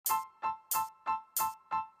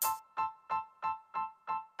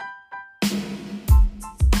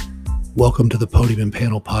Welcome to the Podium and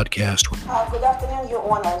Panel Podcast. Good afternoon, Your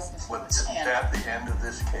Honors. What's at the end of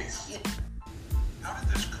this case? How did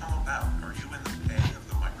this come about? Are you in the pay of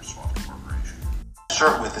the Microsoft Corporation?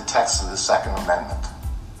 Start with the text of the Second Amendment.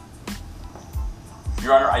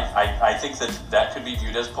 Your Honor, I think that could be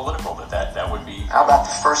viewed as political. That would be. How about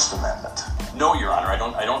the First Amendment? No, Your Honor,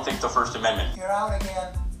 I don't think the First Amendment. You're out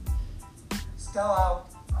again. Still out.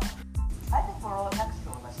 I think we're all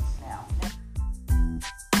textualists now.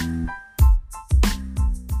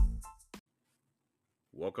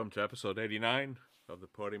 Welcome to episode 89 of the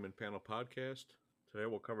Podium and Panel Podcast. Today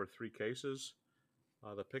we'll cover three cases.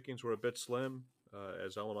 The pickings were a bit slim,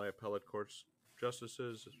 as Illinois Appellate Court's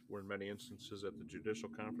justices were in many instances at the judicial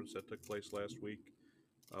conference that took place last week.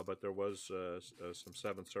 But there was some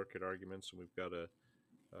Seventh Circuit arguments, and we've got a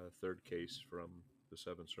third case from the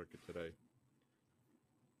Seventh Circuit today.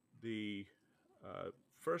 The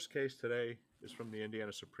first case today is from the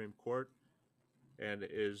Indiana Supreme Court and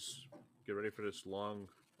is, get ready for this long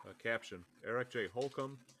caption, Eric J.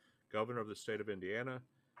 Holcomb, Governor of the State of Indiana,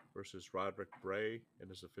 versus Roderick Bray in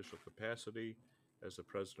his official capacity as the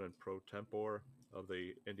President pro tempore of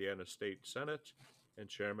the Indiana State Senate and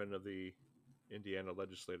Chairman of the Indiana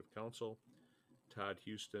Legislative Council, Todd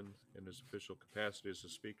Houston in his official capacity as the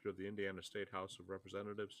Speaker of the Indiana State House of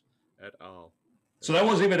Representatives, et al. So that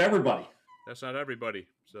wasn't even everybody. That's not everybody.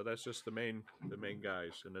 So that's just the main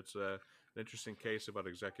guys, and it's an interesting case about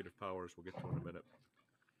executive powers. We'll get to in a minute,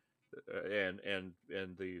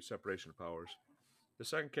 and the separation of powers. The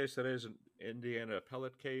second case today is an Indiana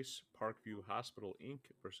appellate case, Parkview Hospital Inc.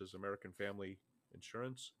 versus American Family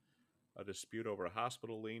Insurance, a dispute over a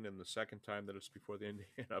hospital lien, and the second time that it's before the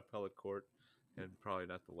Indiana Appellate Court, and probably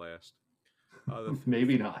not the last.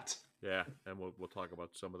 Maybe not. Yeah, and we'll talk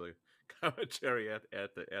about some of the commentary at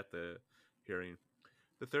the hearing.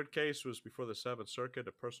 The third case was before the Seventh Circuit,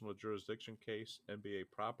 a personal jurisdiction case, NBA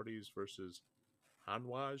Properties versus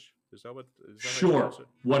Hanwaj. Is that what? Sure,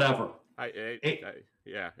 whatever.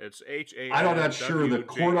 Yeah, it's H-A. I'm not sure the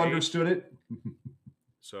court understood it.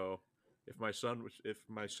 So, if my son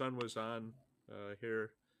was on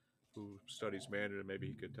here, who studies Mandarin, maybe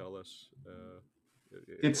he could tell us.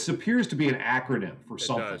 It appears to be an acronym for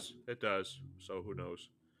something. It does. So who knows?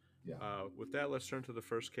 Yeah. With that, let's turn to the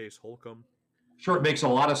first case, Holcomb. Sure, it makes a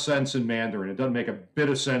lot of sense in Mandarin. It doesn't make a bit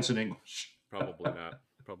of sense in English. Probably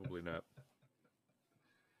not.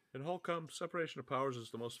 In Holcomb, separation of powers is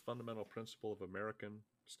the most fundamental principle of American,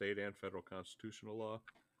 state, and federal constitutional law.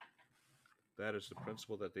 That is the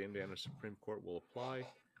principle that the Indiana Supreme Court will apply,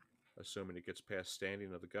 assuming it gets past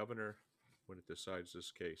standing of the governor when it decides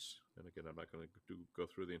this case. And again, I'm not going to go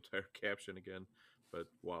through the entire caption again, but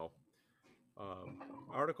wow.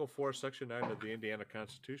 Article 4, Section 9 of the Indiana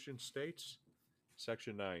Constitution states,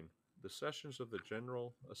 Section 9, the sessions of the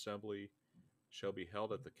General Assembly shall be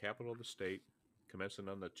held at the capital of the state, commencing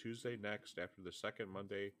on the Tuesday next after the second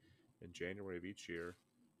Monday in January of each year,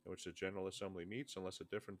 in which the General Assembly meets, unless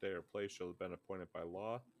a different day or place shall have been appointed by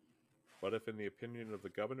law. But if in the opinion of the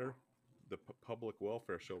governor, the public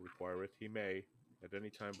welfare shall require it, he may, at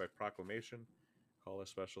any time by proclamation, call a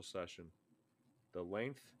special session. The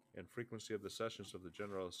length and frequency of the sessions of the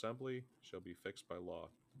General Assembly shall be fixed by law.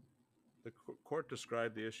 The court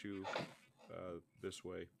described the issue this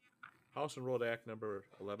way. House Enrolled Act number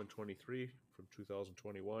 1123 from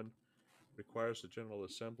 2021 requires the General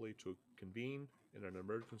Assembly to convene in an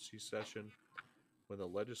emergency session when the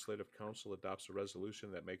Legislative Council adopts a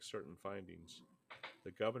resolution that makes certain findings.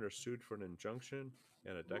 The governor sued for an injunction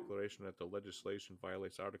and a declaration that the legislation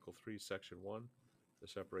violates Article 3, Section 1, the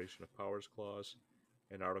Separation of Powers Clause,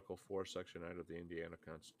 and Article 4, Section 9 of the Indiana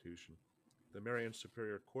Constitution. The Marion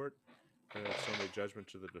Superior Court granted summary judgment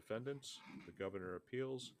to the defendants. The governor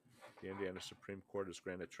appeals. The Indiana Supreme Court has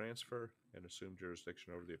granted transfer and assumed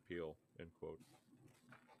jurisdiction over the appeal, end quote.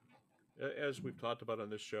 As we've talked about on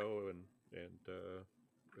this show and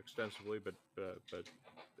extensively, but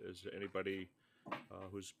as anybody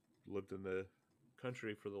who's lived in the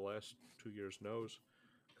country for the last 2 years knows,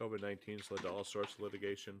 COVID-19 has led to all sorts of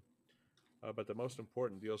litigation. But the most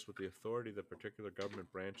important deals with the authority that particular government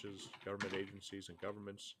branches, government agencies, and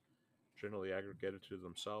governments generally aggregated to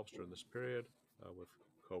themselves during this period with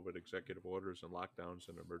COVID executive orders and lockdowns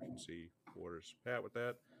and emergency orders. Pat, with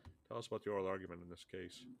that, tell us about the oral argument in this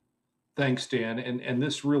case. Thanks, Dan. And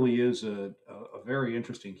this really is a very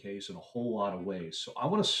interesting case in a whole lot of ways. So I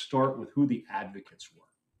want to start with who the advocates were.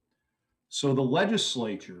 So the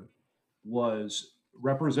legislature was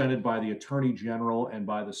represented by the Attorney General and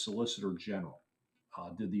by the Solicitor General,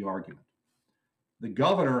 did the argument. The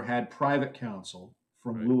governor had private counsel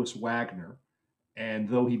from Lewis Wagner, and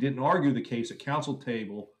though he didn't argue the case at counsel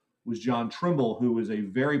table, was John Trimble, who is a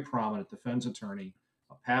very prominent defense attorney,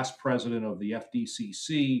 a past president of the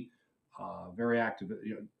FDCC, very active,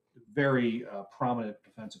 very prominent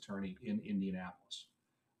defense attorney in Indianapolis.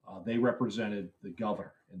 They represented the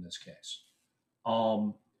governor in this case.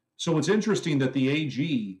 So it's interesting that the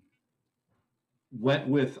AG went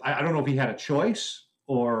with, I don't know if he had a choice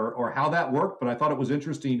or how that worked, but I thought it was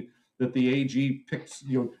interesting that the AG picked,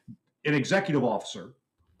 an executive officer,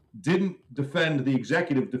 didn't defend the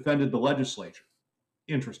executive, defended the legislature.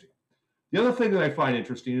 Interesting. The other thing that I find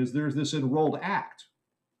interesting is there's this enrolled act.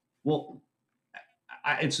 Well,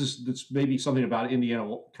 it's maybe something about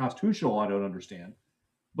Indiana constitutional law I don't understand.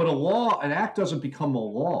 But an act doesn't become a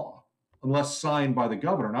law unless signed by the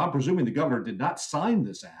governor. Now, I'm presuming the governor did not sign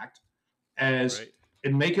this act and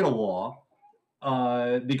make it a law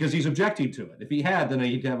because he's objecting to it. If he had, then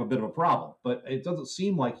he'd have a bit of a problem. But it doesn't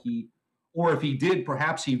seem like or if he did,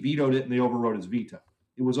 perhaps he vetoed it and they overrode his veto.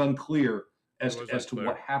 It was unclear as to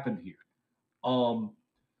what happened here.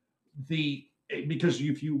 Because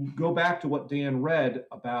if you go back to what Dan read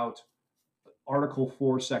about Article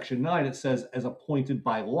 4, Section 9, it says as appointed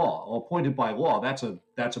by law. Well, appointed by law, that's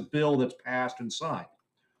a bill that's passed and signed.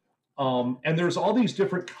 And there's all these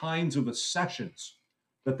different kinds of accessions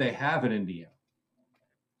that they have in Indiana.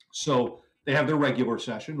 So they have their regular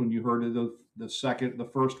session. When you heard of the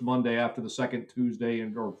first Monday after the second Tuesday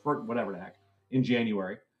or whatever the heck in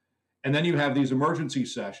January, and then you have these emergency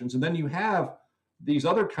sessions, and then you have these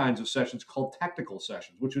other kinds of sessions called technical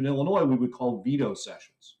sessions, which in Illinois we would call veto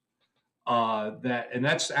sessions.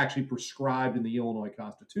 That's actually prescribed in the Illinois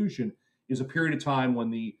Constitution, is a period of time when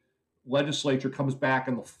the legislature comes back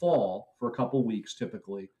in the fall for a couple weeks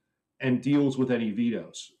typically and deals with any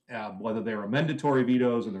vetoes, whether they're amendatory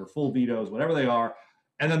vetoes and they're full vetoes, whatever they are.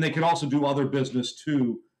 And then they can also do other business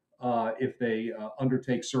too if they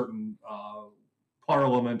undertake certain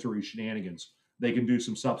parliamentary shenanigans. They can do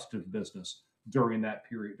some substantive business during that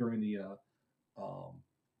period, during the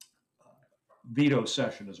veto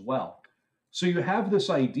session as well. So you have this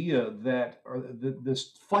idea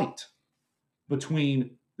this fight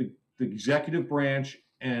between the executive branch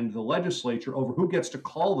and the legislature over who gets to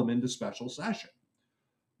call them into special session.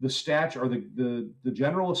 The statute or the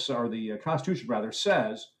general or the Constitution rather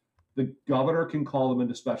says the governor can call them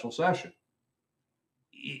into special session.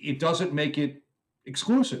 It doesn't make it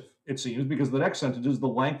exclusive, it seems, because the next sentence is the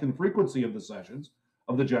length and frequency of the sessions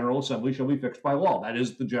of the General Assembly shall be fixed by law. That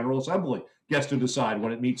is, the General Assembly gets to decide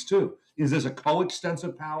when it meets too. Is this a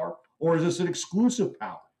coextensive power or is this an exclusive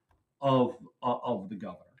power of the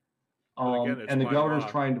governor? Again, and the governor's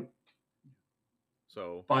trying to.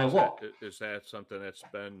 So by law. Is that something that's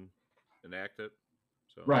been enacted?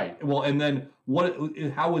 So. Right. Well, and then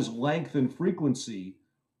how is length and frequency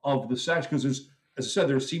of the session? Because as I said,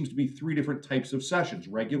 there seems to be three different types of sessions: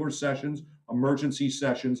 regular sessions, emergency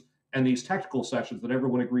sessions, and these technical sessions that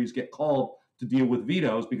everyone agrees get called to deal with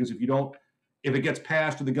vetoes. Because if it gets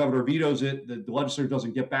passed and the governor vetoes it, the legislature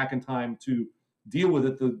doesn't get back in time to deal with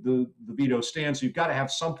it, the veto stands. So you've got to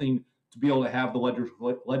have something to be able to have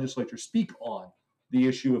the legislature speak on the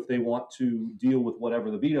issue if they want to deal with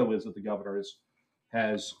whatever the veto is that the governor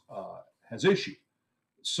has issued.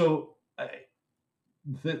 So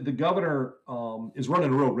the governor is running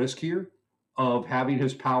a real risk here of having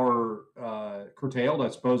his power curtailed. I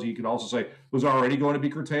suppose he could also say it was already going to be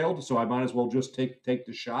curtailed, so I might as well just take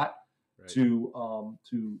the shot to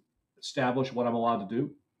establish what I'm allowed to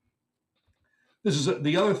do. This is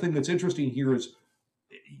the other thing that's interesting here is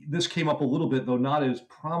this came up a little bit, though not as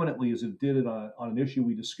prominently as it did on an issue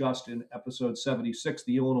we discussed in episode 76,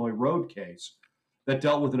 the Illinois road case, that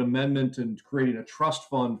dealt with an amendment and creating a trust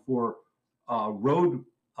fund for road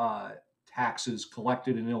taxes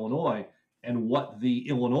collected in Illinois and what the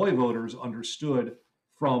Illinois voters understood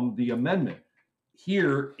from the amendment.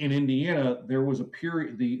 Here in Indiana, there was a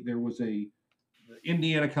period, the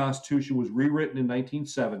Indiana Constitution was rewritten in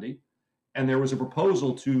 1970, and there was a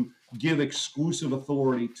proposal to give exclusive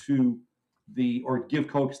authority or give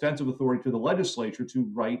coextensive authority to the legislature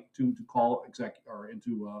to call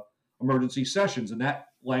into emergency sessions. And that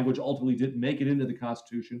language ultimately didn't make it into the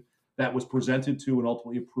Constitution. That was presented to and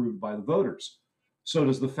ultimately approved by the voters. So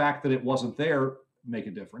does the fact that it wasn't there make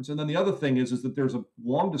a difference? And then the other thing is that there's a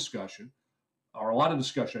long discussion, or a lot of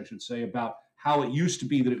discussion, I should say, about how it used to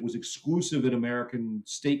be that it was exclusive in American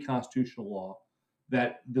state constitutional law,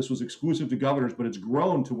 that this was exclusive to governors, but it's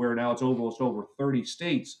grown to where now it's almost over 30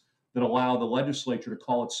 states that allow the legislature to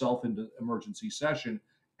call itself into emergency session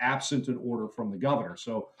absent an order from the governor.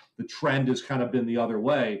 So the trend has kind of been the other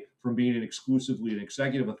way, from being exclusively an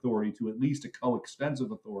executive authority to at least a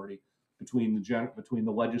coextensive authority between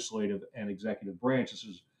the legislative and executive branch. This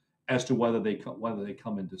is as to whether they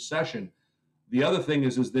come into session. The other thing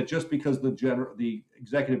is that just because the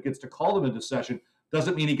executive gets to call them into session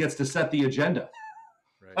doesn't mean he gets to set the agenda.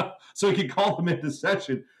 Right. So he can call them into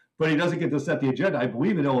session, but he doesn't get to set the agenda. I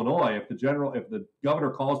believe in Illinois, if the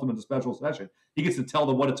governor calls them into special session, he gets to tell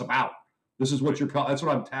them what it's about. This is what that's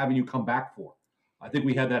what I'm having you come back for. I think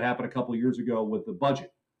we had that happen a couple of years ago with the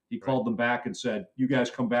budget. He called them back and said, "You guys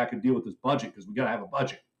come back and deal with this budget because we got to have a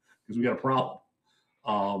budget because we got a problem."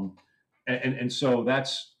 And so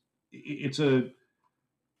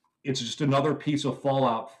it's just another piece of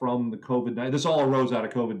fallout from the COVID-19. This all arose out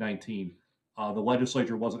of COVID-19. The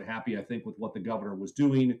legislature wasn't happy, I think, with what the governor was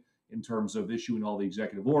doing in terms of issuing all the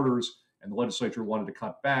executive orders, and the legislature wanted to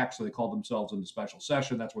cut back, so they called themselves into special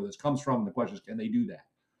session. That's where this comes from. And the question is, can they do that?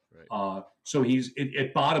 Right. So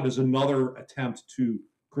at bottom is another attempt to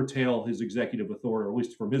curtail his executive authority, or at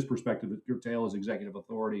least from his perspective, curtail his executive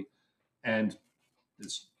authority. And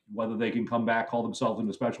it's whether they can come back, call themselves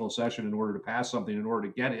into special session in order to pass something, in order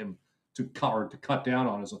to get him to cut down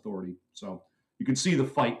on his authority. So you can see the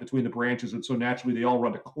fight between the branches, and so naturally they all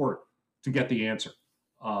run to court to get the answer,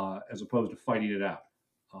 as opposed to fighting it out.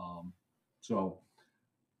 So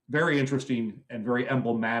very interesting and very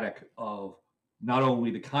emblematic of not only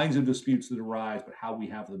the kinds of disputes that arise, but how we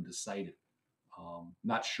have them decided.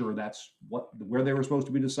 Not sure that's where they were supposed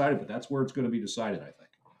to be decided, but that's where it's going to be decided, I think.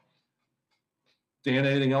 Dan,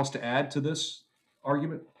 anything else to add to this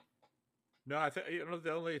argument? No, I think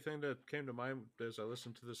the only thing that came to mind as I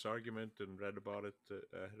listened to this argument and read about it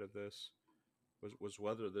ahead of this was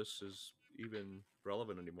whether this is even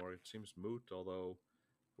relevant anymore. It seems moot, although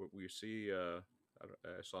we see. I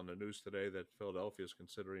saw in the news today that Philadelphia is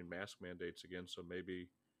considering mask mandates again, so maybe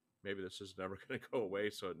this is never going to go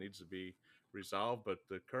away. So it needs to be resolved. But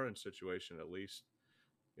the current situation, at least,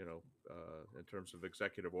 in terms of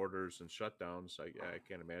executive orders and shutdowns, I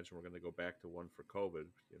can't imagine we're going to go back to one for COVID.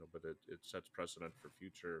 But it sets precedent for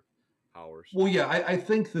future powers. Well, yeah, I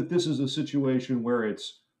think that this is a situation where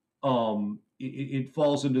it's it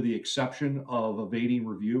falls into the exception of evading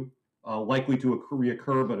review, likely to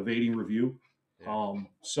reoccur, but evading review. Yeah.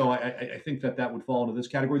 So I think that would fall into this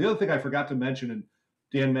category. The other thing I forgot to mention, and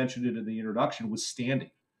Dan mentioned it in the introduction, was standing.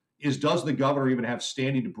 Does the governor even have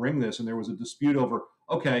standing to bring this? And there was a dispute over,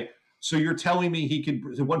 okay, so you're telling me he could,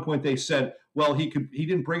 at one point they said, well, he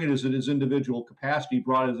didn't bring it as in his individual capacity, he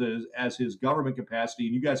brought it as his government capacity.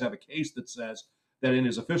 And you guys have a case that says that in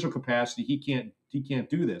his official capacity, he can't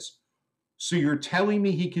do this. So you're telling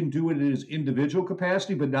me he can do it in his individual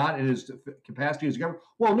capacity, but not in his capacity as governor?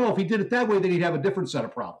 Well, no, if he did it that way, then he'd have a different set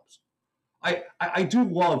of problems. I do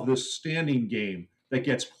love this standing game that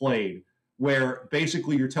gets played, where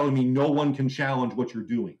basically you're telling me no one can challenge what you're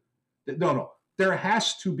doing. No. There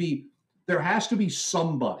has to be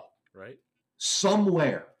somebody, right,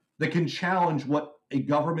 somewhere that can challenge what a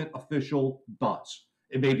government official does.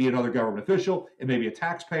 It may be another government official, it may be a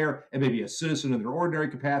taxpayer, it may be a citizen in their ordinary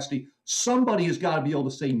capacity. Somebody has got to be able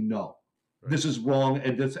to say no, this is wrong,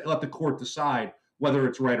 and let the court decide whether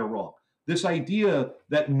it's right or wrong. This idea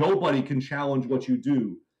that nobody can challenge what you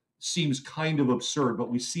do seems kind of absurd,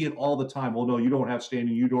 but we see it all the time. Well, no, you don't have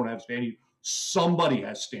standing, you don't have standing. Somebody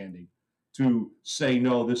has standing to say,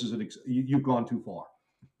 no, this is you've gone too far.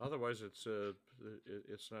 Otherwise, it's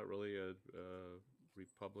not really a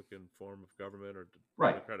Republican form of government or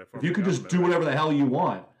Democratic form. If you could just do whatever the hell you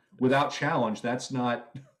want without challenge, that's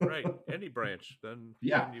not right. Any branch, then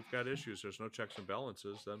you've got issues. There's no checks and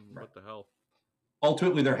balances. Then what the hell?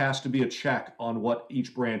 Ultimately, there has to be a check on what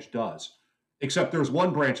each branch does. Except there's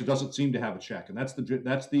one branch that doesn't seem to have a check, and that's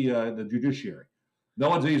the judiciary. No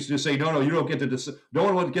one needs to say no. You don't get to.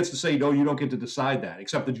 No one gets to say no. You don't get to decide that.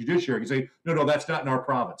 Except the judiciary can say no. That's not in our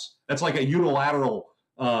province. That's like a unilateral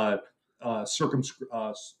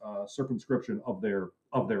circumscription of their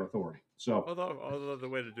authority. So, although the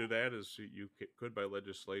way to do that is you could by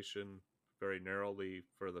legislation very narrowly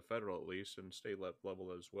for the federal at least and state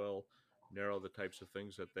level as well narrow the types of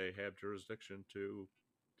things that they have jurisdiction to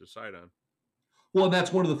decide on. Well, and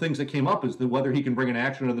that's one of the things that came up is whether he can bring an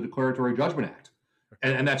action under the Declaratory Judgment Act.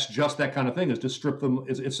 And that's just that kind of thing, is to strip them.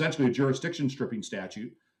 Is essentially a jurisdiction stripping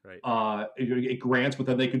statute. Right. It grants, but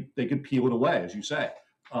then they could peel it away, as you say,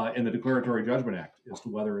 in the Declaratory Judgment Act, as to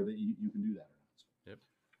whether you can do that or not. Yep.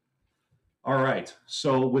 All right.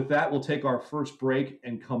 So with that, we'll take our first break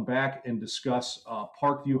and come back and discuss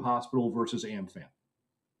Parkview Hospital versus AmFam.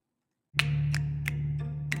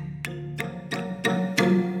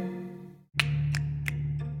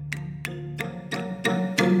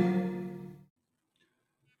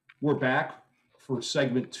 We're back for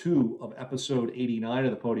segment 2 of episode 89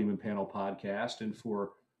 of the Podium and Panel podcast. And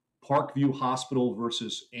for Parkview Hospital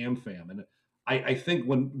versus AmFam. And I think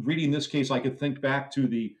when reading this case, I could think back to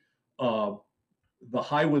the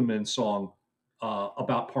Highwaymen song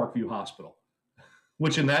about Parkview Hospital,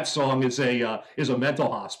 which in that song is a mental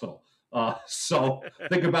hospital. So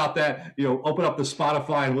think about that. Open up the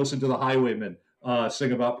Spotify and listen to the Highwaymen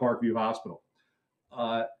sing about Parkview Hospital.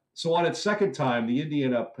 So on its second time, the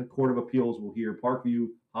Indiana Court of Appeals will hear Parkview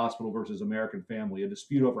Hospital versus American Family, a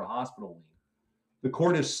dispute over a hospital lien. The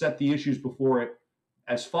court has set the issues before it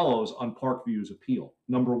as follows on Parkview's appeal.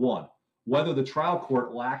 Number one, whether the trial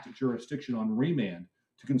court lacked jurisdiction on remand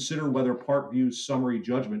to consider whether Parkview's summary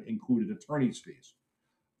judgment included attorney's fees.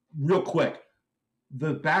 Real quick,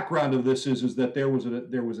 the background of this is that there was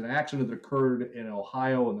an accident that occurred in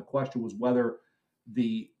Ohio, and the question was whether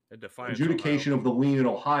the adjudication of the lien in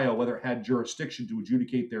Ohio, whether it had jurisdiction to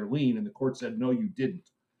adjudicate their lien, and the court said, no, you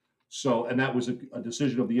didn't. So, and that was a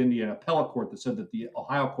decision of the Indiana appellate court that said that the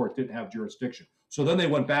Ohio court didn't have jurisdiction. So then they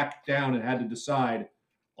went back down and had to decide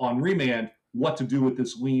on remand what to do with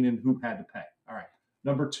this lien and who had to pay. All right.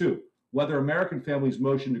 Number two, whether American Family's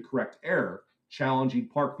motion to correct error challenging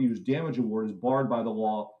Parkview's damage award is barred by the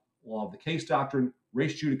law of the case doctrine,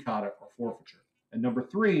 res judicata, or forfeiture. And number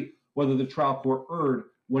three, whether the trial court erred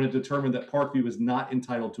when it determined that Parkview is not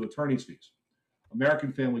entitled to attorney's fees.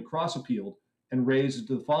 American Family cross-appealed and raised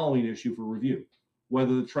the following issue for review: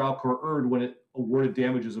 whether the trial court erred when it awarded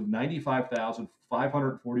damages of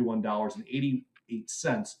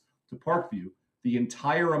 $95,541.88 to Parkview, the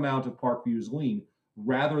entire amount of Parkview's lien,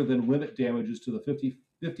 rather than limit damages to the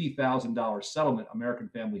 $50,000 settlement American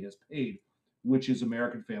Family has paid, which is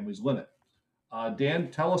American Family's limit. Dan,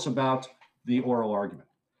 tell us about the oral argument.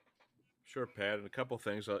 Sure, Pat. And a couple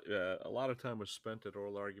things. A lot of time was spent at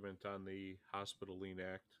oral argument on the Hospital Lien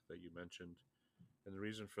Act that you mentioned. And the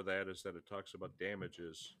reason for that is that it talks about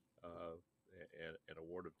damages and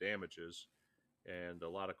award of damages, and a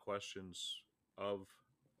lot of questions of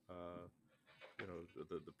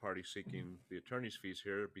the party seeking the attorney's fees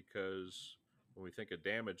here, because when we think of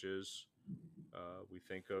damages, we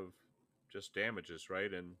think of just damages,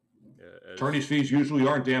 right? And attorney's fees usually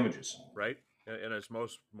aren't damages, right? And as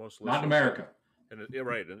most listeners, not in America, and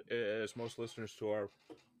right, and as most listeners to our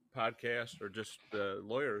podcast or just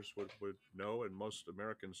lawyers would know, and most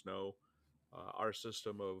Americans know, our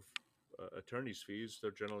system of attorney's fees,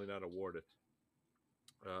 they're generally not awarded.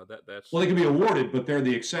 That's well, they can be awarded, but they're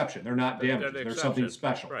the exception. They're not damages. They're something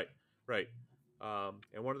special. Right.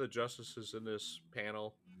 And one of the justices in this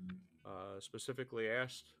panel specifically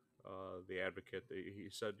asked the advocate. He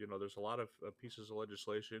said, there's a lot of pieces of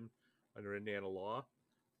legislation under Indiana law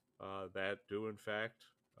that do, in fact,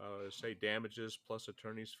 say damages plus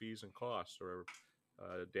attorney's fees and costs, or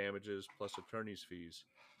damages plus attorney's fees.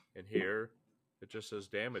 And here it just says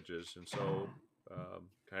damages. And so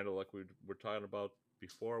kind of like we were talking about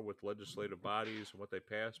before with legislative bodies and what they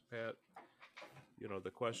pass, Pat, the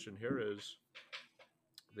question here is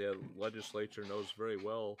the legislature knows very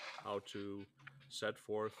well how to set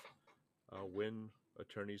forth when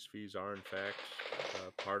attorney's fees are, in fact,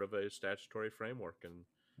 part of a statutory framework. And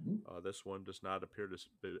this one does not appear to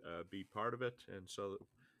be part of it, and so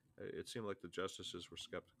it seemed like the justices were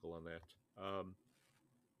skeptical on that.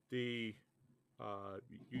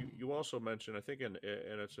 You also mentioned, I think, and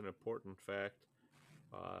it's an important fact,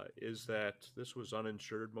 is that this was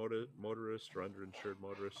uninsured motorist or underinsured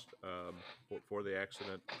motorist for the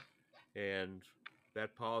accident, and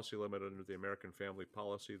that policy limit under the American Family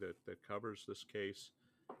policy that covers this case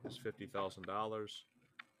is $50,000,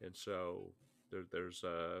 and so there's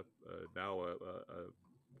now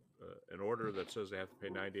an order that says they have to pay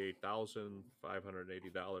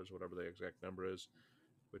 $98,580, whatever the exact number is,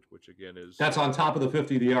 which again is that's on top of the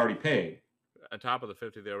 $50 they already paid. On top of the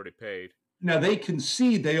 $50 they already paid. Now they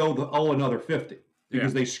concede they owe another $50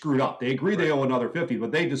 because they screwed up. They agree they owe another $50,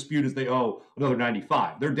 but they dispute as they owe another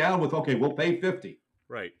 $95. They're down with, okay, we'll pay $50,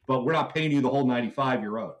 right? But we're not paying you the whole $95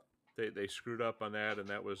 you're owed. They screwed up on that, and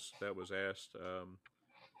that was asked.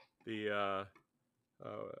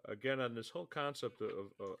 Again, on this whole concept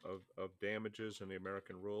of damages and the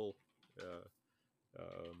American rule,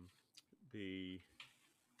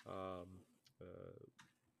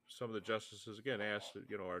 some of the justices again asked,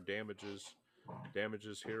 are damages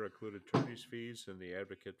here include attorney's fees, and the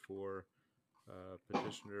advocate for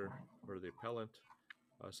petitioner or the appellant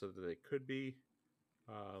said that they could be.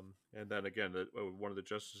 And then again, one of the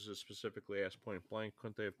justices specifically asked point blank,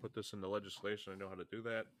 couldn't they have put this in the legislation? I know how to do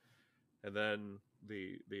that. And then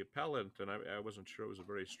the appellant, and I wasn't sure it was a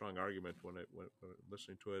very strong argument when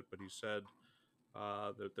listening to it, but he said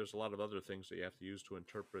that there's a lot of other things that you have to use to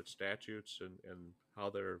interpret statutes and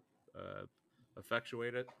how they're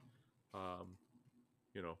effectuated.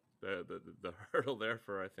 you know, the hurdle there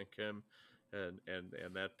for I think him and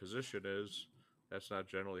that position is that's not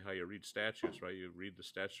generally how you read statutes, right? You read the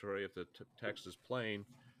statutory if the text is plain.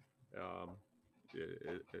 Um,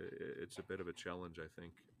 it's a bit of a challenge, I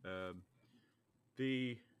think.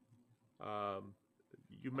 The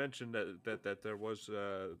You mentioned that there was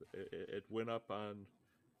it went up on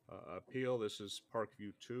appeal. This is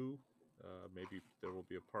Parkview 2. Maybe there will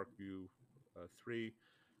be a Parkview 3.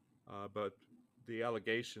 But the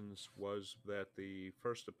allegations was that the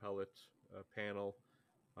first appellate panel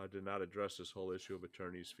did not address this whole issue of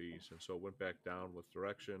attorney's fees, and so it went back down with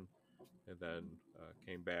direction, and then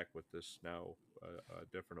came back with this now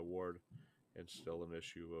different award, and still an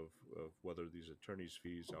issue of whether these attorney's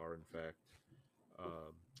fees are in fact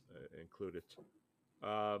included.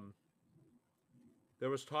 There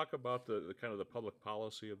was talk about the kind of the public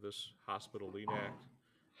policy of this Hospital Lien Act,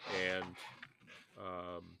 and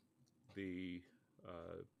the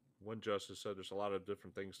one justice said there's a lot of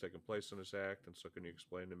different things taking place in this act, and so can you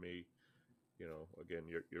explain to me, again,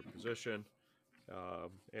 your position?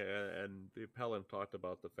 And the appellant talked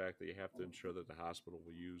about the fact that you have to ensure that the hospital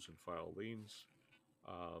will use and file liens.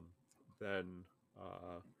 Then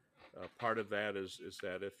part of that is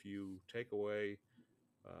that if you take away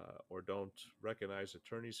or don't recognize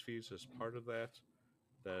attorney's fees as part of that,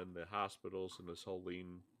 then the hospitals and this whole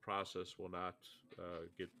lien process will not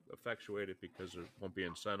get effectuated because there won't be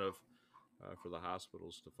incentive for the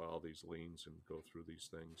hospitals to file these liens and go through these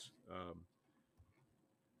things.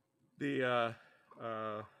 There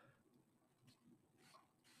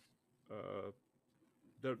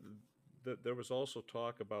was also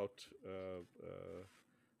talk about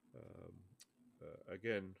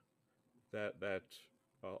again that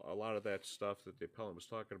a lot of that stuff that the appellant was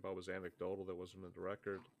talking about was anecdotal, that wasn't in the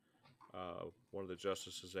record. One of the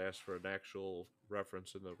justices asked for an actual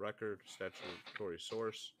reference in the record, statutory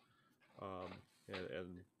source,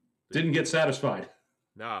 and Didn't get satisfied.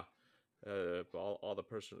 Nah, all the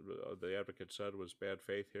advocate said was bad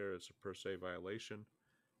faith here. It's a per se violation.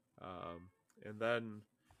 And then,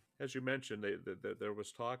 as you mentioned, there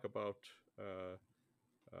was talk about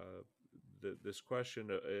this question,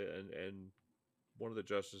 and one of the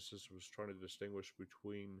justices was trying to distinguish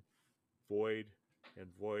between void and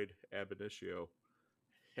void ab initio,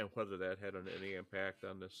 and whether that had any impact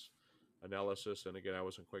on this analysis. And again, I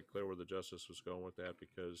wasn't quite clear where the justice was going with that,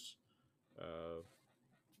 because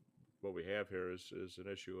what we have here is an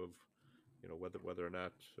issue of whether or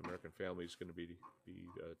not American Family is going to be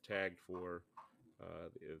tagged for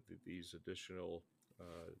these additional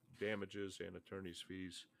damages and attorney's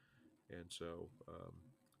fees, and so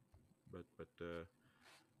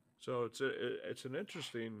so it's an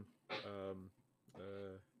interesting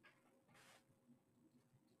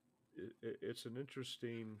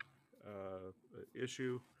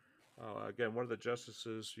issue. Again, one of the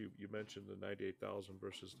justices, you mentioned the 98,000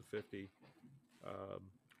 versus the 50.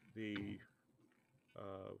 The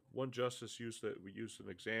one justice used an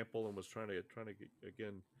example and was trying to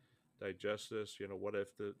again digest this. What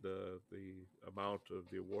if the amount of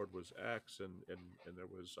the award was X and there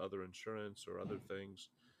was other insurance or other things,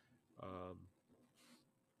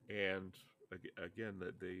 and again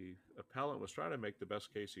the appellant was trying to make the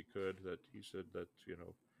best case he could. That he said that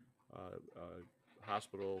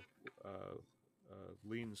hospital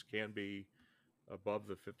liens can be above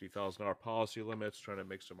the $50,000 policy limits, trying to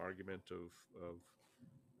make some argument of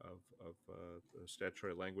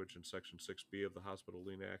statutory language in Section 6B of the Hospital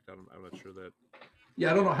Lien Act. I'm not sure that.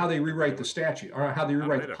 Yeah, I don't know how they rewrite the statute or how they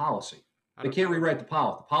rewrite the policy. They can't rewrite the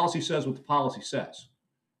policy. The policy says what the policy says.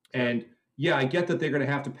 And yeah, I get that they're going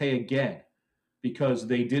to have to pay again because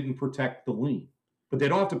they didn't protect the lien, but they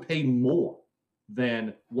don't have to pay more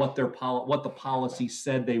than what the policy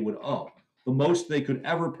said they would owe. The most they could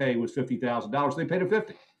ever pay was $50,000. They paid a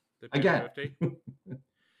 50. They paid again. 50.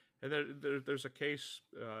 And there's a case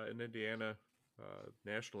in Indiana,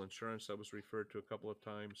 National Insurance, that was referred to a couple of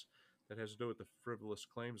times, that has to do with the Frivolous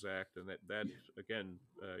Claims Act, and that again,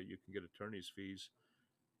 you can get attorney's fees,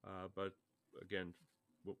 but again,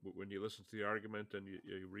 when you listen to the argument and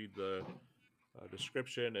you read the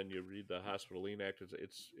description and you read the Hospital Lien Act,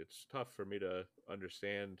 it's tough for me to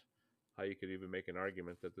understand how you could even make an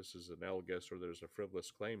argument that this is analogous or there's a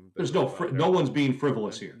frivolous claim. There's no one's being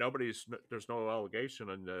frivolous here. There's no allegation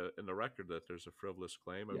in the record that there's a frivolous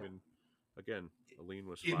claim. I mean, again, a lien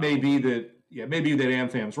was filed. It may be that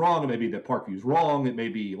AmFam's wrong. It may be that Parkview's wrong. It may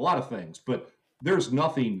be a lot of things, but there's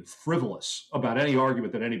nothing frivolous about any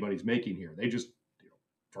argument that anybody's making here. They just,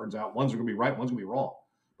 turns out one's going to be right, one's going to be wrong.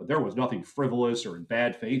 But there was nothing frivolous or in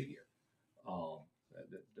bad faith here.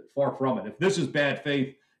 Far from it. If this is bad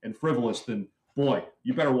faith, and frivolous, then boy,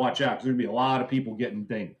 you better watch out because there's going to be a lot of people getting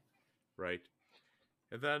dinged. Right.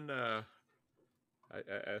 And then I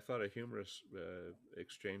thought a humorous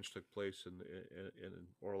exchange took place in an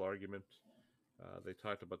oral argument. They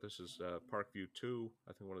talked about this as Parkview 2.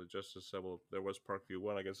 I think one of the justices said, well, there was Parkview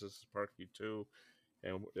 1. I guess this is Parkview 2.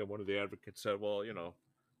 And one of the advocates said, well,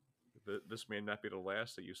 this may not be the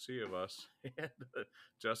last that you see of us. And the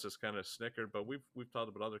justice kind of snickered. But we've talked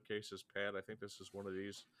about other cases, Pat. I think this is one of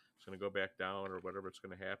these. It's going to go back down or whatever it's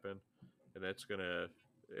going to happen. And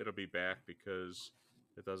it'll be back because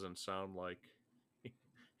it doesn't sound like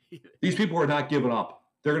these people are not giving up.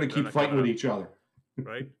 They're going to keep fighting with each other.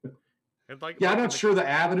 Right. And I'm not sure the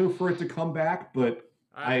avenue for it to come back, but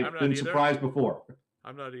I've been surprised before.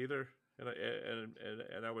 I'm not either.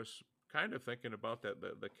 And I was kind of thinking about that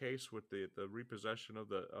the case with the repossession of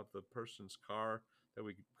the person's car that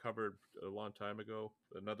we covered a long time ago,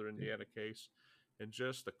 another Indiana case, and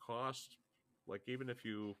just the cost. Like, even if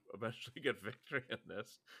you eventually get victory in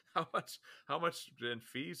this, how much in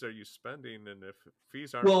fees are you spending? And if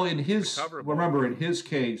fees aren't in his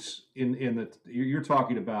case, you're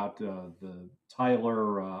talking about the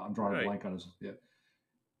Tyler. I'm drawing a blank on his. Yeah.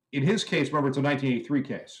 In his case, remember, it's a 1983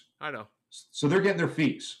 case. I know. So they're getting their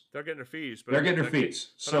fees. They're getting their fees. But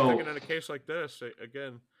so I'm thinking in a case like this,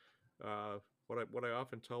 again, what I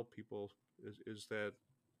often tell people is that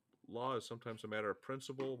law is sometimes a matter of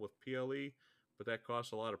principle with PLE, but that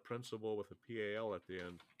costs a lot of principle with a PAL at the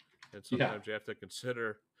end. And sometimes you have to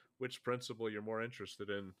consider which principle you're more interested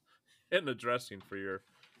in addressing for your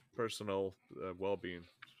personal well-being.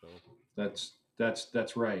 So that's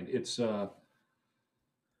right. It's I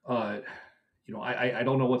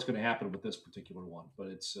don't know what's going to happen with this particular one, but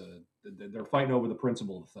it's they're fighting over the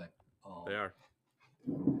principle of the thing. They are.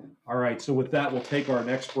 All right. So with that, we'll take our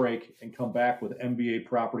next break and come back with MBA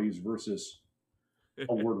properties versus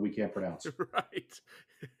a word we can't pronounce. Right.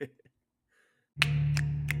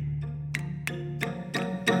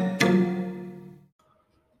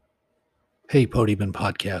 Hey, Podium and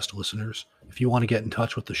Podcast listeners. If you want to get in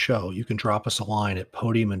touch with the show, you can drop us a line at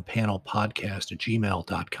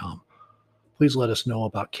podiumandpanelpodcast@gmail.com. Please let us know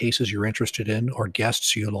about cases you're interested in or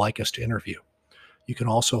guests you'd like us to interview. You can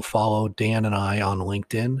also follow Dan and I on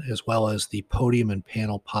LinkedIn, as well as the Podium and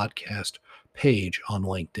Panel Podcast page on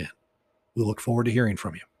LinkedIn. We look forward to hearing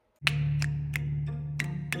from you.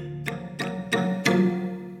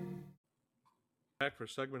 Back for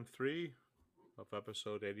segment 3 of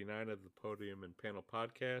episode 89 of the Podium and Panel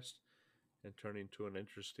Podcast, and turning to an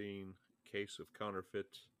interesting case of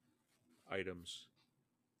counterfeit items.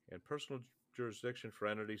 And personal jurisdiction for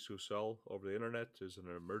entities who sell over the internet is an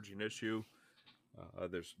emerging issue.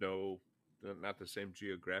 There's not the same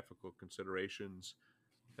geographical considerations.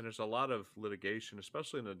 And there's a lot of litigation,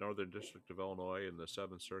 especially in the Northern District of Illinois and the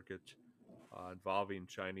Seventh Circuit, involving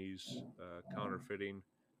Chinese counterfeiting.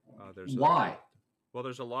 Why?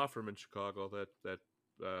 There's a law firm in Chicago that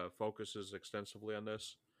focuses extensively on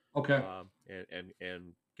this. Okay.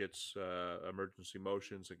 And gets emergency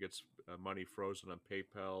motions. It gets money frozen on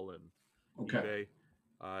PayPal and eBay.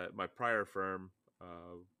 My prior firm,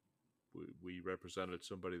 we represented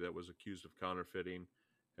somebody that was accused of counterfeiting.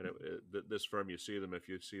 And this firm, you see them if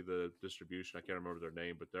you see the distribution. I can't remember their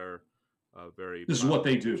name, but they're very. This is what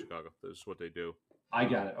they do. Chicago. This is what they do. I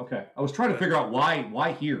got it. Okay. I was trying to figure out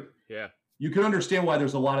why here. Yeah. You can understand why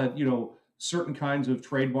there's a lot of certain kinds of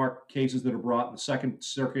trademark cases that are brought in the Second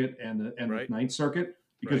Circuit and the Ninth Circuit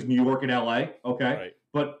because New York and LA. Okay. Right.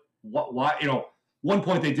 But why? One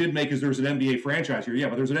point they did make is there's an NBA franchise here. Yeah,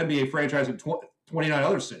 but there's an NBA franchise in 29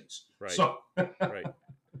 other cities. Right. So. Right.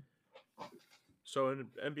 So in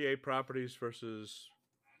NBA properties versus,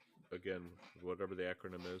 again, whatever the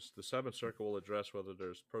acronym is, the Seventh Circuit will address whether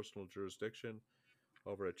there's personal jurisdiction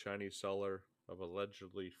over a Chinese seller of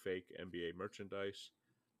allegedly fake NBA merchandise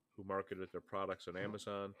who marketed their products on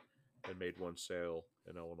Amazon and made one sale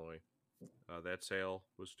in Illinois. That sale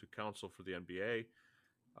was to counsel for the NBA,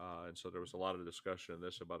 and so there was a lot of discussion in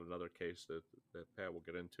this about another case that Pat will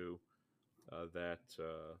get into that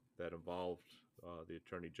involved the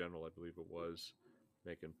Attorney General, I believe it was,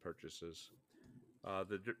 making purchases.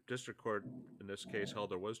 The district court in this case held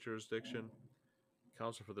there was jurisdiction.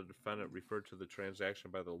 Counsel for the defendant referred to the transaction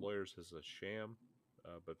by the lawyers as a sham,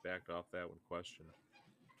 but backed off that when questioned.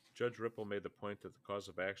 Judge Ripple made the point that the cause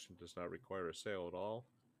of action does not require a sale at all,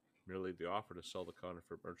 merely the offer to sell the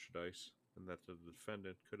counterfeit merchandise, and that the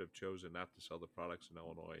defendant could have chosen not to sell the products in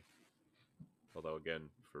Illinois. Although, again,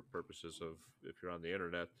 for purposes of if you're on the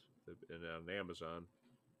internet and on Amazon,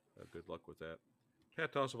 good luck with that.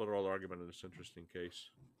 Pat, tell us about the oral argument in this interesting case.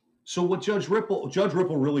 So what Judge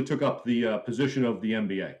Ripple really took up the position of the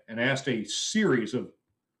NBA and asked a series of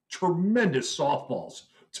tremendous softballs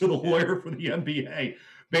to the lawyer for the NBA,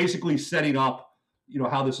 basically setting up,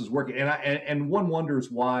 how this is working. And one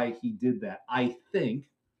wonders why he did that. I think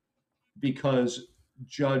because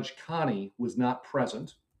Judge Connie was not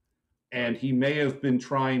present, and he may have been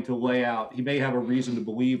trying to lay out. He may have a reason to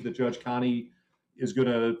believe that Judge Connie is going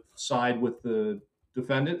to side with the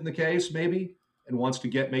defendant in the case, maybe, and wants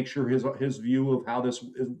to make sure his view of how this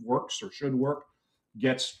works or should work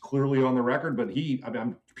gets clearly on the record. But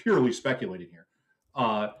I'm purely speculating here.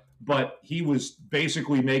 But he was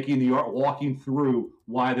basically walking through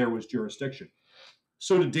why there was jurisdiction.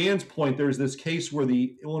 So to Dan's point, there's this case where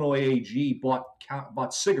the Illinois AG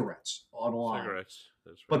bought cigarettes online. Cigarettes,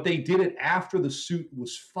 that's right. But they did it after the suit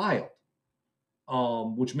was filed,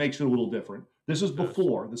 which makes it a little different. This is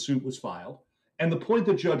before the suit was filed. And the point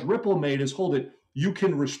that Judge Ripple made is, hold it, you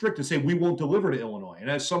can restrict and say, we won't deliver to Illinois. And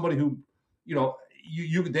as somebody who,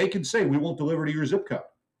 they can say, we won't deliver to your zip code.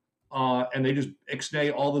 And they just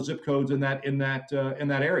ixnay all the zip codes in that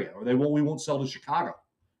area, or we won't sell to Chicago.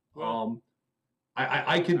 Well,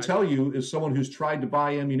 I can tell you, as someone who's tried to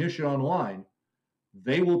buy ammunition online,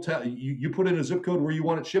 they will tell you put in a zip code where you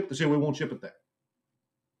want it shipped. They say we won't ship it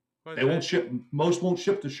there. They won't ship. Most won't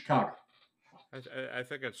ship to Chicago. I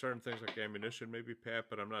think on certain things like ammunition, maybe Pat,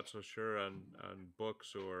 but I'm not so sure on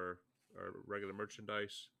books or regular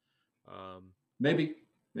merchandise. Maybe.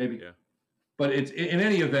 Yeah. But it's in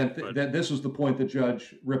any event that this was the point that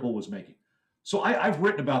Judge Ripple was making. So I've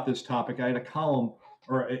written about this topic. I had a column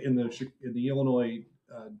in the Illinois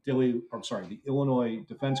the Illinois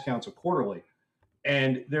Defense Council Quarterly,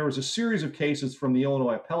 and there was a series of cases from the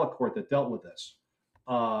Illinois Appellate Court that dealt with this.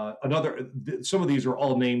 Some of these are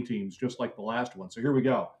all name teams, just like the last one. So here we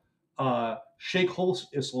go. Sheikh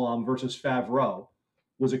Islam versus Favreau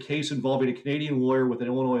was a case involving a Canadian lawyer with an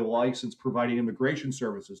Illinois license providing immigration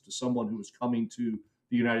services to someone who was coming to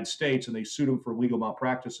the United States, and they sued him for legal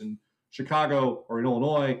malpractice in Chicago or in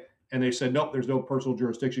Illinois, and they said, nope, there's no personal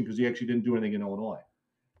jurisdiction because he actually didn't do anything in Illinois.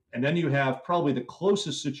 And then you have probably the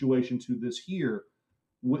closest situation to this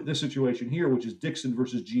situation here, which is Dixon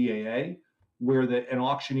versus GAA, where an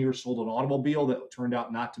auctioneer sold an automobile that turned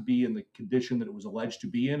out not to be in the condition that it was alleged to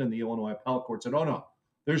be in, and the Illinois Appellate Court said, oh no,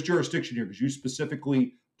 there's jurisdiction here because you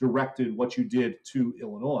specifically directed what you did to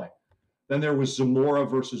Illinois. Then there was Zamora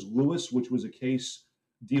versus Lewis, which was a case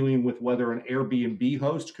dealing with whether an Airbnb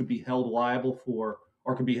host could be held liable for,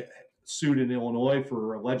 or could be sued in Illinois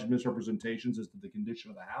for alleged misrepresentations as to the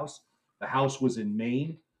condition of the house. The house was in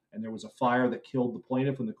Maine, and there was a fire that killed the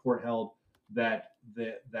plaintiff, and the court held that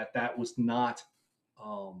was not,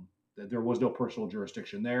 that there was no personal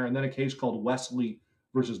jurisdiction there. And then a case called Wesley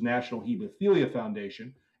versus National Hemophilia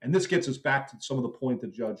Foundation. And this gets us back to some of the point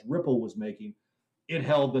that Judge Ripple was making. It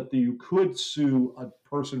held that you could sue a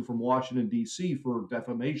person from Washington, D.C. for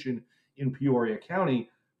defamation in Peoria County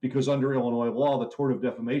because under Illinois law, the tort of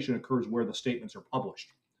defamation occurs where the statements are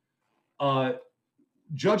published.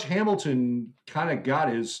 Judge Hamilton kind of got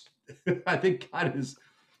his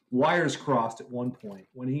wires crossed at one point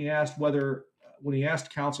when he asked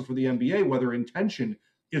counsel for the NBA whether intention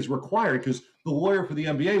is required, because the lawyer for the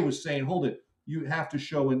NBA was saying, hold it, you have to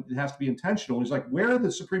show it has to be intentional. He's like, where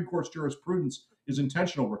the Supreme Court's jurisprudence is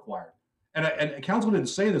intentional required? And counsel didn't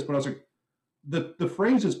say this, but I was like, the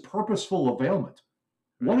phrase is purposeful availment.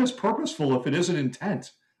 What is purposeful if it isn't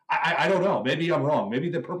intent? I don't know. Maybe I'm wrong. Maybe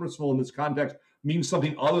the purposeful in this context means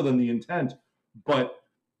something other than the intent, but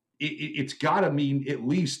it's got to mean at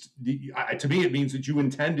least, to me, it means that you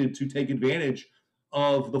intended to take advantage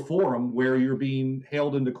of the forum where you're being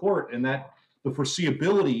hailed into court, and that the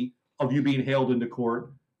foreseeability of you being hailed into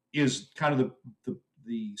court is kind of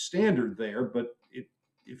the standard there. But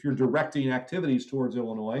if you're directing activities towards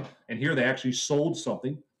Illinois, and here they actually sold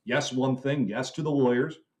something, yes, one thing, yes, to the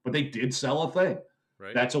lawyers, but they did sell a thing.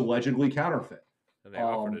 Right. That's allegedly counterfeit. And they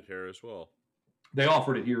offered it here as well. They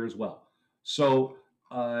offered it here as well. So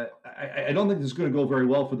I don't think this is going to go very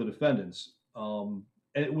well for the defendants. And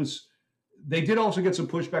they did also get some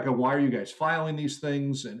pushback on why are you guys filing these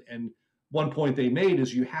things? And one point they made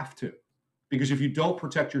is you have to, because if you don't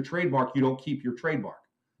protect your trademark, you don't keep your trademark.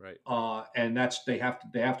 Right. And they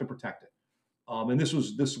have to protect it. And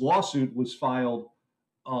this lawsuit was filed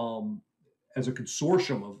as a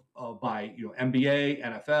consortium of by NBA,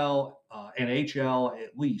 NFL, NHL,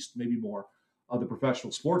 at least maybe more of the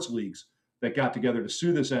professional sports leagues that got together to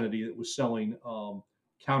sue this entity that was selling allegedly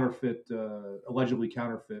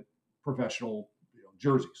counterfeit professional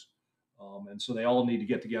jerseys. And so they all need to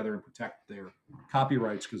get together and protect their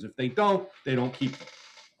copyrights, because if they don't keep them.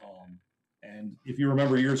 And if you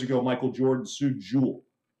remember years ago, Michael Jordan sued Jewel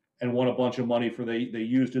and won a bunch of money for they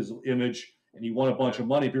used his image and he won a bunch of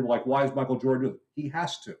money. People were like, why is Michael Jordan doing it? He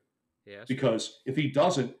has to. Because if he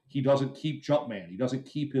doesn't keep Jumpman. He doesn't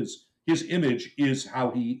keep his image is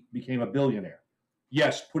how he became a billionaire.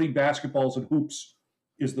 Yes, putting basketballs and hoops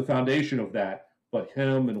is the foundation of that, but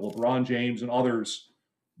him and LeBron James and others,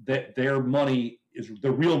 that their money is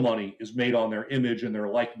the real money is made on their image and their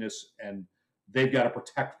likeness, and they've got to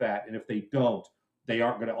protect that. And if they don't, they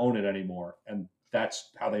aren't going to own it anymore. And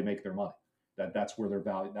that's how they make their money. That's where their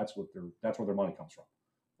value. That's where their money comes from.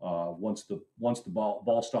 Once the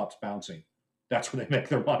ball stops bouncing, that's where they make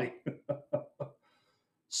their money.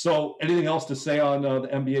 So, anything else to say on the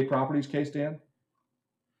NBA properties case, Dan?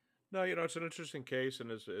 No, it's an interesting case, and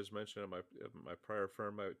as mentioned in my prior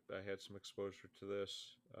firm, I had some exposure to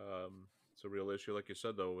this. It's a real issue, like you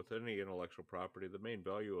said, though. With any intellectual property, the main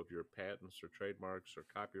value of your patents or trademarks or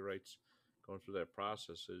copyrights going through that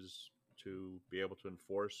process is to be able to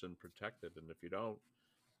enforce and protect it. And if you don't,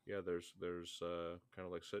 there's kind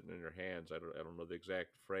of like sitting in your hands. I don't know the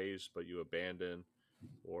exact phrase, but you abandon,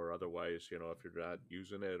 or otherwise, if you're not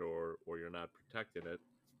using it or you're not protecting it,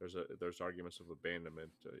 there's arguments of abandonment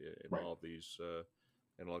in all of these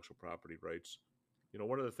intellectual property rights.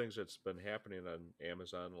 One of the things that's been happening on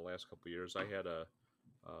Amazon in the last couple of years, I had a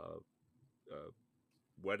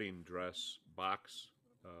wedding dress box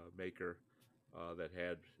maker that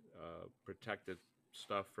had protected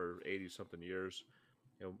stuff for 80-something years.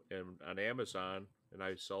 And on Amazon, and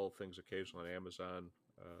I sell things occasionally on Amazon,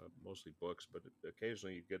 mostly books, but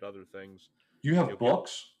occasionally you get other things. You have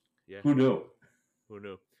books? Yeah. Who knew?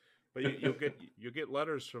 But you get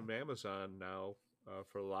letters from Amazon now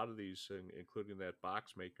for a lot of these, including that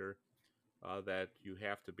box maker, that you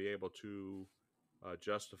have to be able to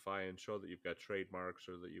justify and show that you've got trademarks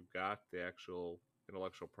or that you've got the actual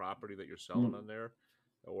intellectual property that you're selling on there,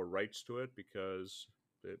 or rights to it, because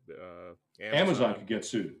Amazon could get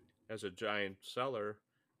sued. As a giant seller,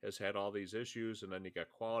 has had all these issues, and then you got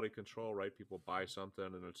quality control, right? People buy something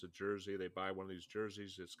and it's a jersey. They buy one of these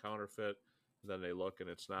jerseys, it's counterfeit. And then they look and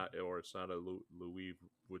it's not a Louis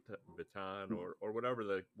Vuitton or whatever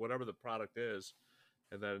the product is,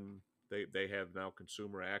 and then they have now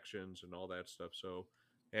consumer actions and all that stuff. So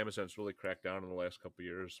Amazon's really cracked down in the last couple of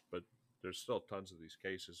years, but there's still tons of these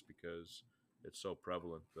cases because it's so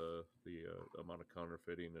prevalent, the amount of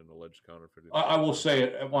counterfeiting and alleged counterfeiting. I will say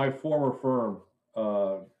it, at my former firm,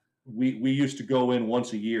 we used to go in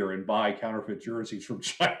once a year and buy counterfeit jerseys from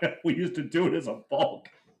China. We used to do it as a bulk.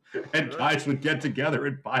 And guys would get together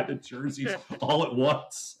and buy the jerseys all at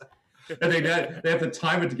once. And they have to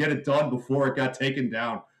time it to get it done before it got taken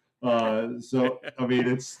down. So, I mean,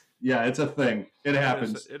 it's a thing. It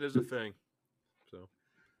happens. It is a thing. So,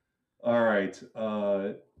 all right.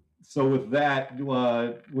 So with that,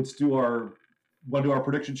 let's do want to do our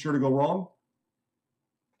prediction sure to go wrong?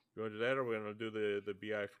 You want to do that, or we're going to do the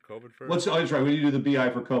BI for COVID first? That's right. We need to do the BI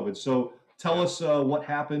for COVID. So tell us what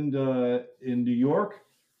happened in New York,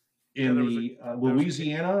 in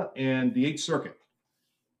Louisiana, and the 8th Circuit.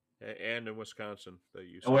 And in Wisconsin.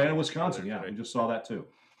 And in Wisconsin, yeah. We just saw that too.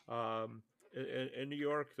 In New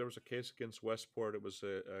York, there was a case against Westport. It was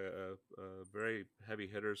a very heavy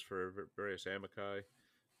hitters for various amici.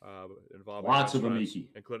 Involving lots of amici,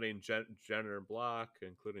 including Jenner Block,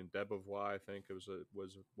 including Debevois, I think it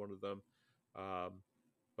was one of them.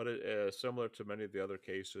 But similar to many of the other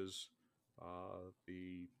cases,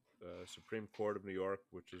 the Supreme Court of New York,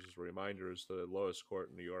 which is a reminder, is the lowest court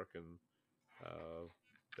in New York, and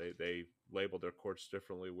they labeled their courts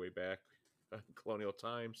differently way back in colonial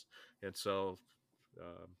times, and so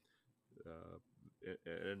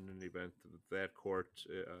in an event that court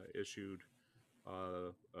issued.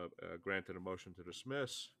 Granted a motion to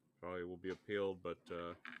dismiss, probably will be appealed, but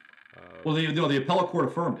the appellate court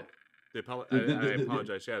affirmed it. I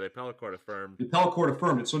apologize. The appellate court affirmed. The appellate court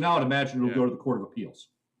affirmed it. So now I'd imagine it'll go to the Court of Appeals,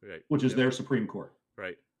 right? Which is their Supreme Court,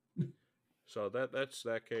 right? So that's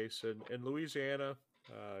that case. In Louisiana,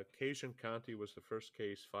 Cajun County was the first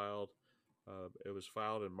case filed. It was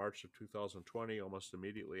filed in March of 2020, almost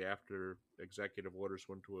immediately after executive orders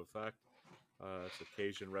went into effect. It's a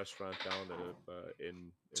Cajun restaurant down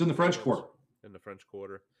it's in the French Quarter. In the French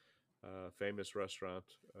Quarter, famous restaurant,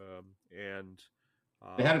 and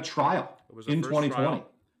they had a trial in 2020.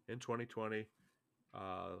 In 2020,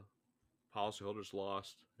 policyholders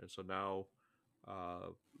lost, and so now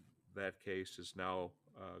that case is now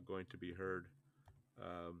going to be heard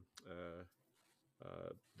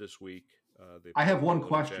this week. I have one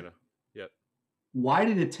question. Yep. Why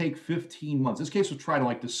did it take 15 months? This case was tried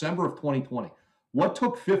in December of 2020. What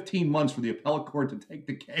took 15 months for the appellate court to take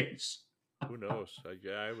the case? Who knows?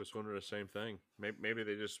 I was wondering the same thing. Maybe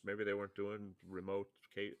they weren't doing remote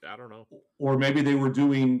case. I don't know. Or maybe they were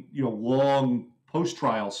doing long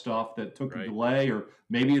post-trial stuff that took a Right. delay, or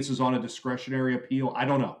maybe this is on a discretionary appeal. I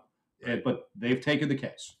don't know. Right. But they've taken the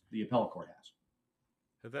case. The appellate court has.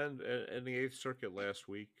 And then in the Eighth Circuit last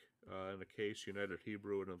week, in a case United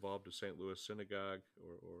Hebrew, it involved a St. Louis synagogue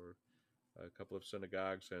or a couple of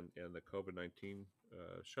synagogues and the COVID-19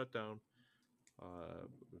 shutdown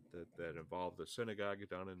that involved the synagogue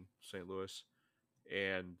down in St. Louis,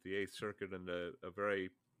 and the Eighth Circuit in a very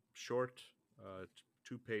short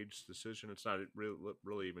two-page decision. It's not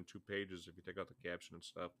really even 2 pages if you take out the caption and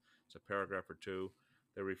stuff. It's a paragraph or two.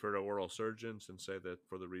 They refer to oral surgeons and say that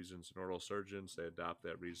for the reasons in oral surgeons, they adopt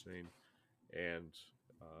that reasoning and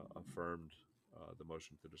affirmed the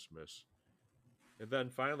motion to dismiss. And then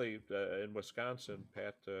finally, in Wisconsin,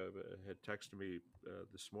 Pat had texted me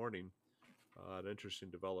this morning an interesting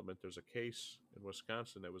development. There's a case in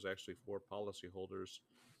Wisconsin that was actually for policyholders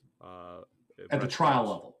At the trial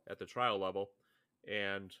level. At the trial level,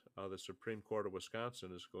 and the Supreme Court of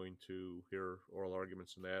Wisconsin is going to hear oral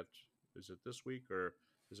arguments in that. Is it this week or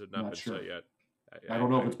is it not been sure. set yet? I don't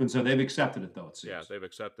know if it's been said. They've accepted it, though, it seems. Yeah, they've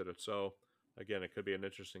accepted it. So, again, it could be an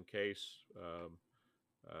interesting case.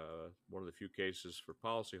 One of the few cases for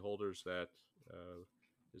policyholders that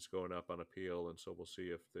is going up on appeal, and so we'll see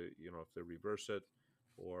if they reverse it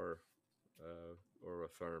or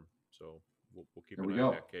affirm. So we'll keep an eye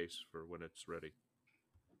on that case for when it's ready.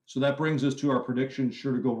 So that brings us to our prediction,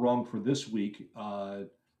 sure to go wrong for this week.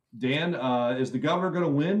 Dan, is the governor going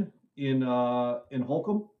to win in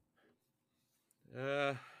Holcomb?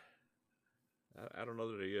 I don't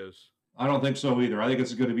know that he is. I don't think so either. I think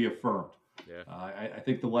it's going to be affirmed. Yeah. I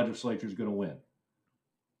think the legislature is going to win.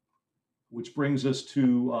 Which brings us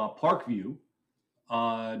to Parkview.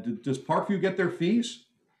 Does Parkview get their fees?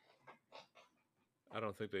 I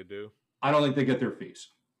don't think they do. I don't think they get their fees.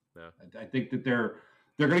 No. I think that they're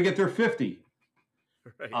going to get their 50.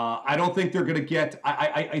 Right. I don't think they're going to get.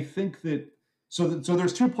 I think that so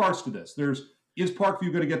there's two parts to this. Is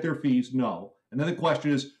Parkview going to get their fees? No. And then the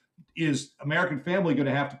question is American Family going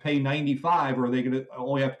to have to pay 95, or are they going to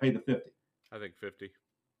only have to pay the 50? I think 50.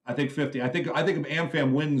 I think 50. I think if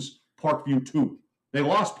AmFam wins Parkview 2, they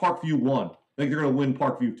lost Parkview 1. I think they're going to win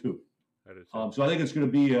Parkview 2. So I think it's going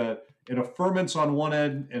to be an affirmance on one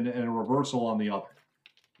end and a reversal on the other.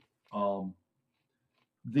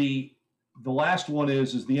 The last one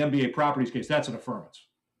is the NBA properties case. That's an affirmance.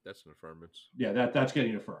 That's an affirmance. Yeah, that's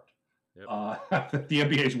getting affirmed. Yep. The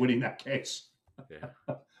NBA is winning that case.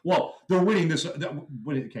 Yeah. Well, they're winning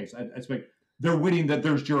winning the case. I expect they're winning that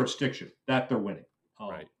there's jurisdiction. That they're winning.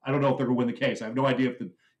 Right. I don't know if they're going to win the case. I have no idea if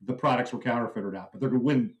the products were counterfeit or not, but they're going to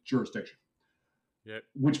win jurisdiction. Yep.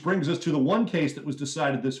 Which brings us to the one case that was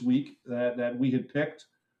decided this week that we had picked,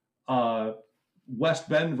 West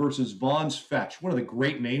Bend versus Vaughn's Fetch. One of the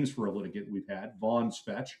great names for a litigant we've had, Vaughn's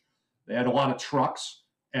Fetch. They had a lot of trucks,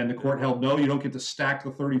 and the court held no, you don't get to stack the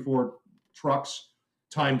 34 trucks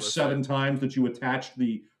times 7 times that you attached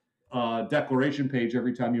the declaration page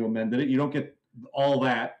every time you amended it. You don't get all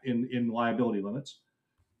that in liability limits.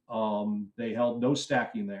 They held no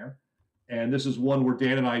stacking there. And this is one where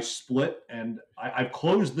Dan and I split, and I've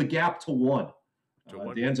closed the gap to 1.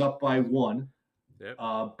 Dan's up by 1. Yep.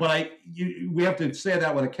 But we have to say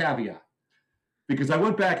that with a caveat, because I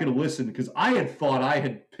went back and listened, because I had thought I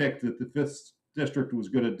had picked that the 5th District was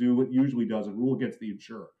going to do what it usually does and rule against the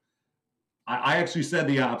insurer. I actually said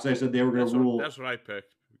the opposite. I said they were going to rule. That's what I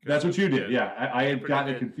picked. That's what you did. Yeah, I had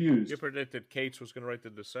gotten confused. You predicted Cates was going to write the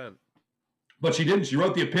dissent. But she didn't. She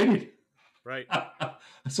wrote the opinion. Right.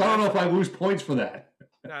 So I don't know if I lose points for that.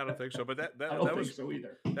 No, I don't think so. But I don't think so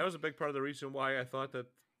either. That was a big part of the reason why I thought that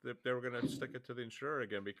they were going to stick it to the insurer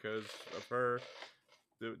again, because of her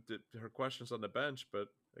questions on the bench. But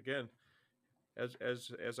again, as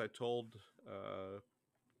I told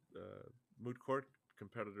moot court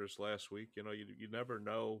competitors last week, you never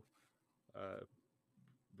know,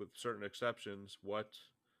 with certain exceptions, what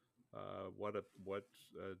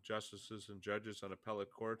justices and judges on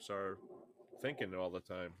appellate courts are thinking all the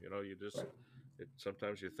time. You just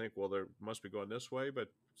sometimes you think, well, they must be going this way, but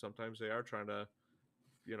sometimes they are trying to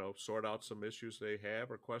sort out some issues they have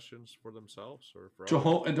or questions for themselves or for to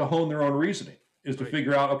hone their own reasoning is to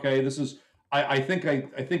figure out, okay, this is I think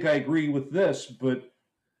I agree with this, but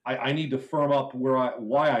I need to firm up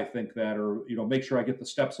why I think that, or make sure I get the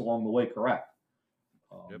steps along the way correct.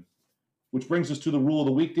 Yep. Which brings us to the rule of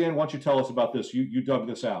the week. Dan, why don't you tell us about this? You dug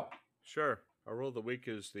this out. Sure. Our rule of the week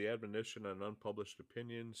is the admonition on unpublished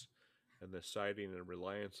opinions and the citing and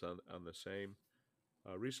reliance on the same.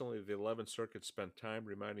 Recently, the 11th Circuit spent time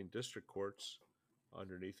reminding district courts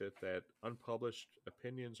underneath it that unpublished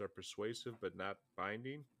opinions are persuasive but not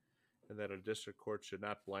binding, and that a district court should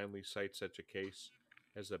not blindly cite such a case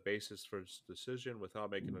as a basis for its decision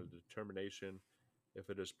without making a determination if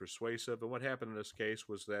it is persuasive. And what happened in this case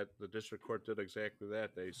was that the district court did exactly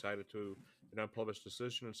that. They cited to an unpublished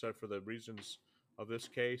decision and said, for the reasons of this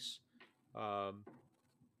case,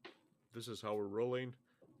 this is how we're ruling.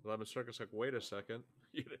 The 11th Circuit's like, wait a second.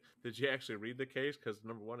 Did you actually read the case? Because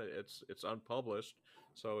number one, it's unpublished.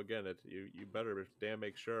 So again, you better damn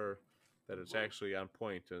make sure that it's actually on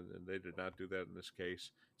point, and they did not do that in this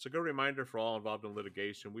case. It's a good reminder for all involved in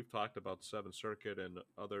litigation. We've talked about the 7th Circuit and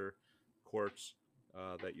other courts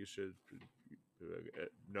that you should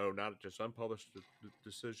know not just unpublished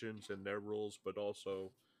decisions and their rules, but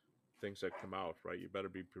also things that come out, right? You better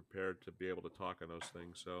be prepared to be able to talk on those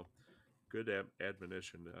things. So good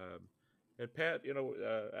admonition. And Pat,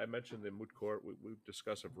 I mentioned the moot court. We've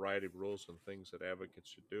discussed a variety of rules and things that advocates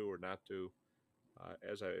should do or not do.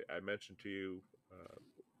 As I mentioned to you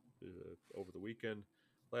over the weekend,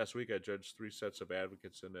 last week I judged 3 sets of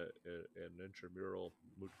advocates in an intramural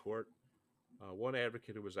moot court. One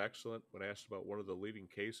advocate who was excellent, when asked about one of the leading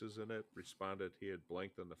cases in it, responded he had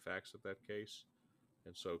blanked on the facts of that case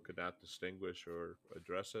and so could not distinguish or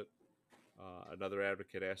address it. Another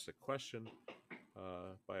advocate asked a question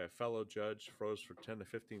by a fellow judge, froze for 10 to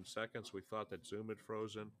 15 seconds. We thought that Zoom had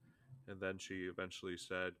frozen, and then she eventually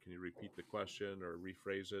said, can you repeat the question or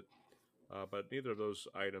rephrase it? But neither of those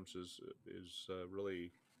items is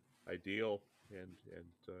really ideal, and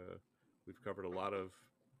we've covered a lot of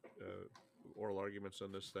oral arguments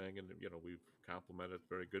on this thing, and we've complimented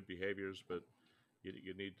very good behaviors, but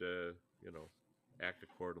you need to act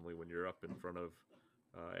accordingly when you're up in front of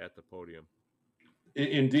at the podium.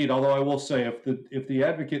 Indeed, although I will say, if the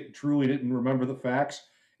advocate truly didn't remember the facts,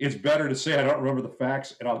 it's better to say I don't remember the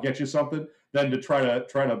facts and I'll get you something than to try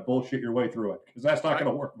to bullshit your way through it, because that's not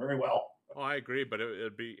going to work very well. Oh, I agree, but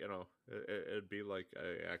it'd be it'd be like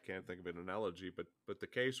I can't think of an analogy, but the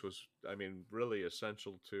case was, really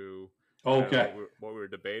essential to okay what we were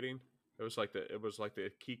debating. It was like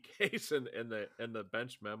the key case in the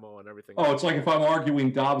bench memo and everything. Oh, it's like if I'm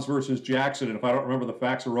arguing Dobbs versus Jackson, and if I don't remember the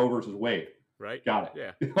facts of Roe versus Wade. Right. Got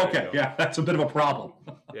it. Yeah. Okay. Yeah, that's a bit of a problem.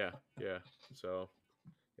 Yeah. So,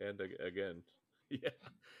 and again, yeah,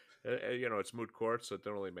 it's moot court, so it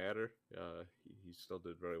don't really matter. He still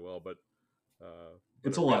did very well, but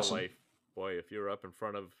it's a lesson. Life, boy, if you're up in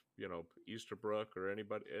front of Easterbrook or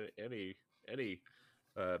anybody, any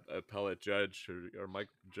appellate judge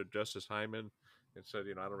or Justice Hyman, and said,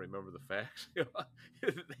 I don't remember the facts,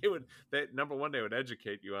 number one, they would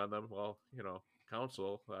educate you on them. Well,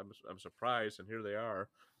 counsel, I'm surprised, and here they are.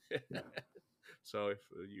 So if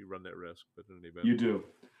you run that risk, but in any event, you do.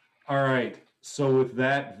 All right. So with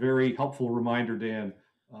that very helpful reminder, Dan,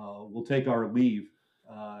 we'll take our leave.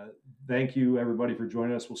 Thank you, everybody, for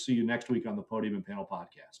joining us. We'll see you next week on the Podium and Panel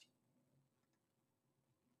podcast.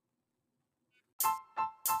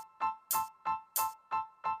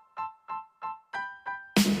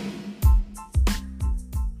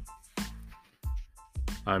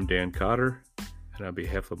 I'm Dan Cotter, and on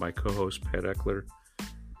behalf of my co-host, Pat Eckler,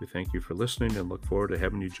 we thank you for listening and look forward to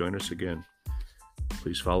having you join us again.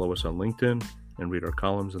 Please follow us on LinkedIn and read our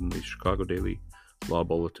columns in the Chicago Daily Law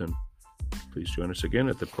Bulletin. Please join us again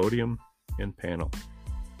at the Podium and Panel.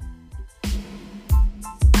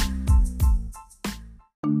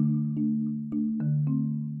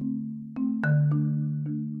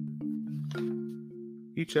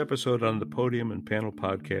 Each episode on the Podium and Panel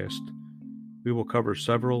podcast, we will cover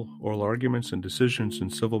several oral arguments and decisions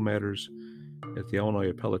in civil matters at the Illinois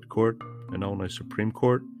Appellate Court and Illinois Supreme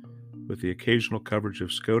Court, with the occasional coverage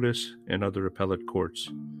of SCOTUS and other appellate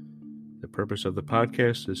courts. The purpose of the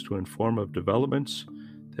podcast is to inform of developments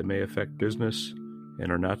that may affect business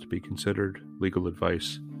and are not to be considered legal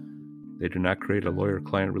advice. They do not create a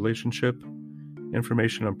lawyer-client relationship.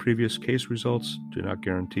 Information on previous case results do not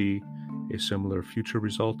guarantee a similar future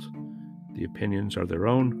result. The opinions are their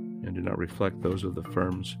own and do not reflect those of the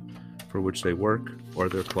firms for which they work or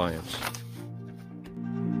their clients.